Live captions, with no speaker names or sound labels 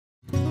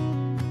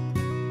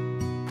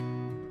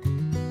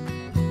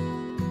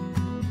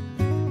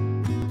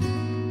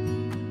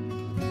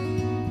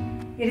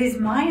It is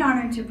my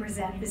honor to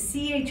present the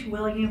C.H.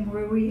 William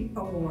Ruhe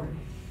Award.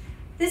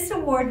 This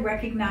award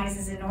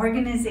recognizes an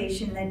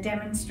organization that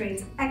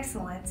demonstrates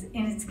excellence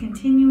in its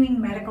continuing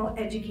medical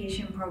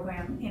education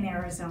program in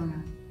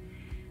Arizona.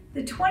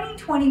 The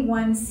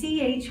 2021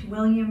 C.H.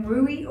 William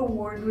Ruhe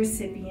Award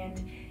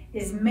recipient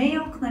is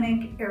Mayo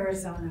Clinic,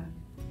 Arizona.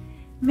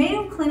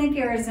 Mayo Clinic,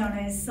 Arizona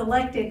is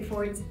selected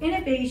for its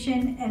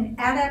innovation and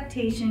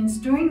adaptations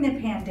during the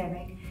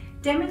pandemic,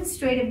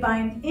 demonstrated by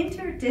an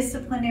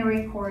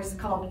interdisciplinary course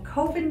called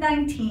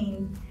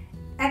COVID-19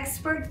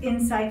 Expert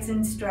Insights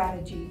and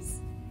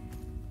Strategies.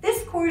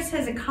 This course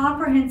has a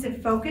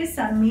comprehensive focus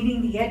on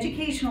meeting the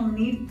educational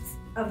needs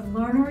of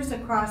learners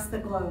across the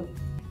globe,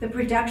 the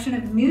production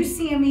of new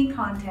CME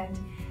content,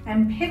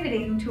 and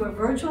pivoting to a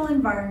virtual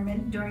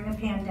environment during a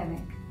pandemic.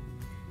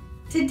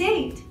 To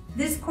date,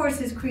 this course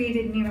has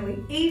created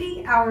nearly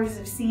 80 hours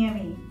of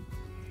CME.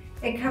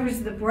 It covers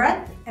the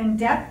breadth and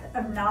depth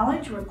of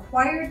knowledge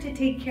required to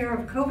take care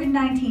of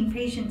COVID-19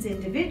 patients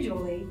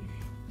individually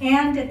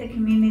and at the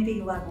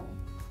community level.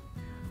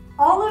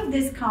 All of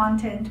this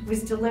content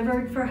was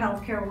delivered for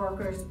healthcare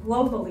workers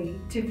globally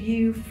to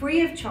view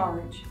free of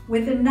charge,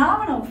 with a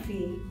nominal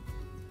fee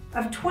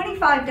of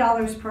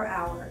 $25 per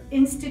hour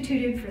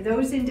instituted for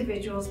those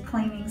individuals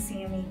claiming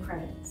CME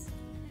credits.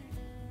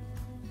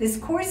 This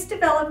course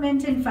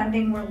development and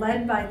funding were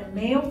led by the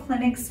Mayo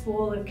Clinic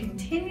School of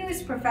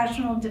Continuous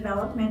Professional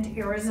Development,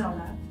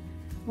 Arizona,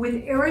 with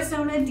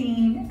Arizona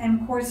Dean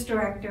and Course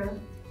Director,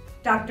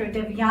 Dr.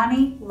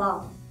 Devyani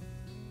Lal.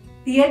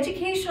 The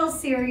educational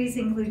series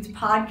includes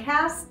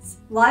podcasts,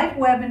 live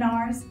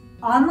webinars,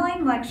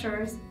 online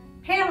lectures,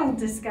 panel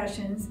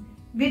discussions,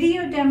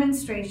 video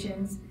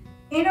demonstrations,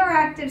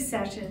 interactive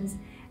sessions,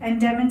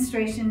 and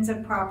demonstrations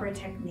of proper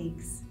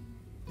techniques.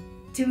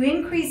 To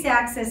increase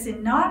access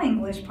in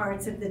non-English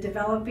parts of the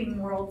developing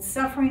world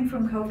suffering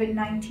from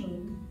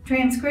COVID-19,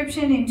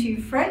 transcription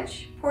into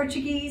French,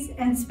 Portuguese,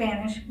 and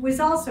Spanish was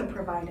also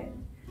provided.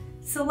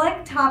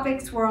 Select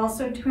topics were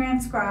also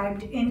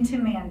transcribed into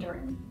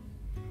Mandarin.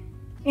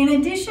 In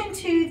addition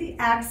to the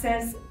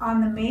access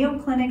on the Mayo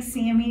Clinic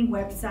CME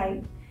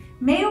website,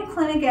 Mayo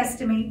Clinic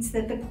estimates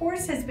that the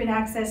course has been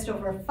accessed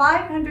over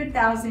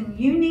 500,000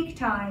 unique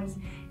times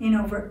in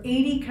over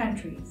 80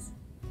 countries.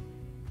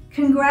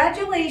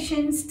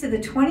 Congratulations to the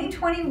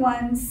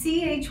 2021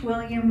 C.H.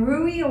 William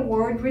Ruhe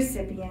Award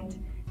recipient,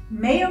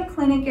 Mayo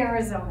Clinic,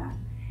 Arizona,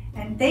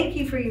 and thank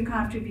you for your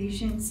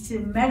contributions to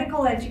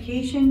medical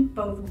education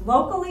both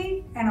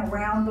locally and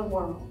around the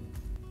world.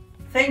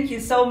 Thank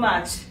you so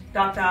much,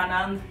 Dr.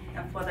 Anand,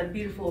 for that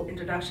beautiful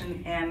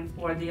introduction and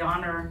for the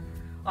honor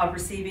of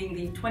receiving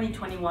the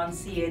 2021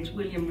 C.H.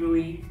 William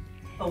Ruhe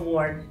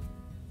Award.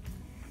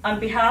 On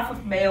behalf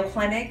of Mayo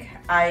Clinic,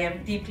 I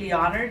am deeply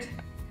honored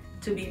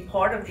to be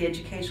part of the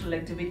educational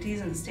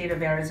activities in the state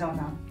of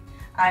Arizona.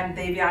 I'm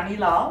Devyani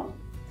Lal.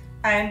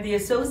 I am the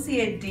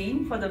Associate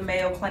Dean for the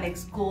Mayo Clinic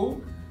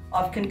School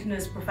of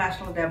Continuous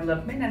Professional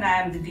Development, and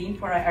I am the Dean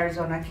for our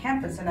Arizona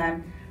campus. And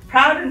I'm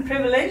proud and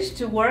privileged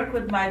to work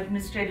with my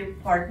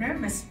administrative partner,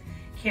 Ms.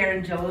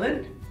 Karen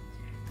Joland,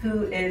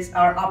 who is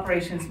our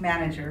operations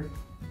manager.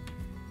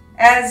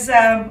 As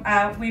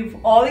we've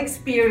all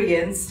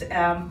experienced,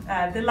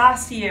 the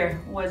last year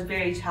was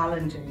very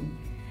challenging.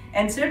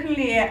 And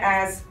certainly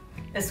as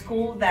a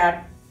school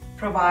that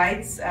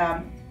provides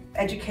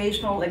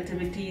educational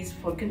activities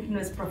for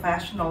continuous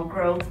professional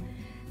growth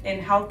in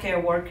healthcare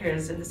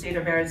workers in the state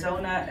of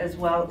Arizona, as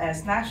well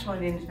as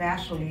nationally and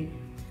internationally,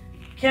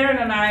 Karen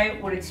and I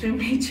were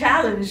extremely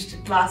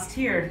challenged last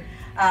year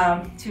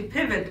to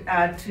pivot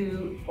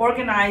to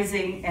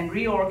organizing and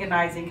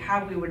reorganizing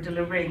how we were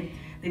delivering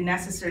the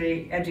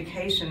necessary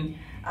education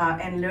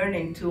and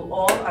learning to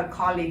all our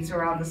colleagues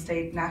around the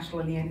state,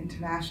 nationally and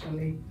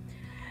internationally.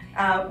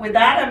 With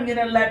that, I'm going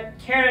to let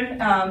Karen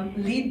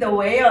lead the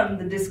way on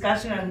the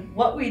discussion on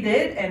what we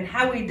did and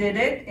how we did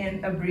it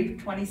in a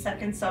brief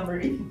 20-second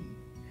summary.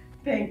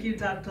 Thank you,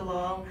 Dr.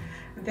 Lal.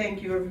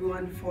 Thank you,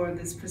 everyone, for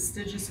this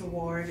prestigious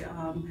award.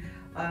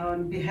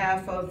 On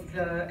behalf of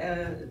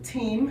the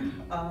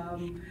team,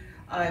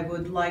 I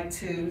would like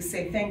to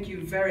say thank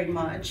you very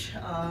much.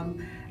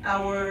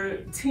 Our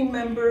team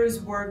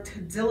members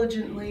worked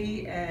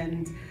diligently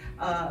and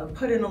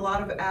put in a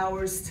lot of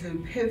hours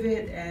to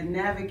pivot and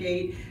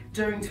navigate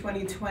during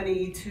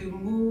 2020 to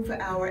move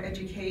our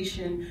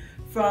education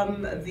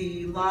from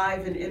the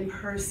live and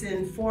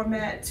in-person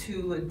format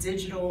to a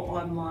digital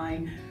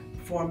online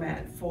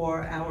format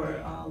for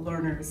our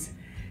learners.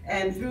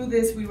 And through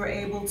this, we were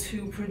able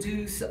to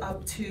produce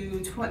up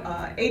to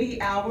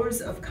 80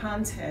 hours of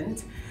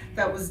content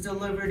that was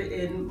delivered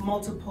in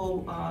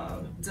multiple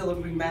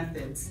delivery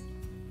methods.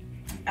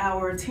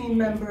 Our team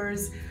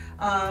members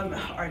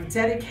are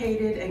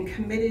dedicated and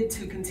committed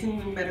to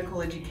continuing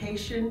medical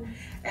education,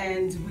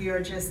 and we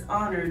are just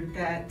honored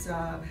that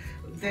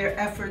their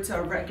efforts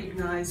are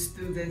recognized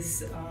through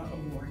this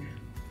award.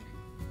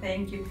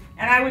 Thank you.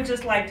 And I would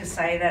just like to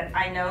say that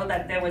I know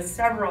that there was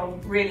several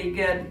really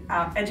good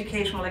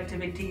educational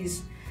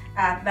activities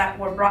that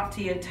were brought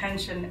to your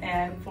attention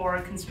for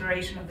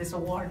consideration of this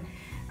award.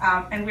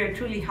 And we're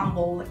truly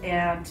humbled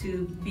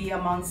to be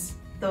amongst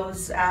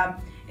those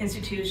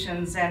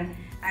institutions. And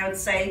I would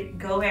say,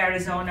 go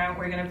Arizona.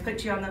 We're going to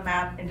put you on the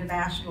map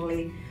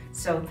internationally.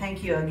 So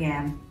thank you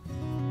again.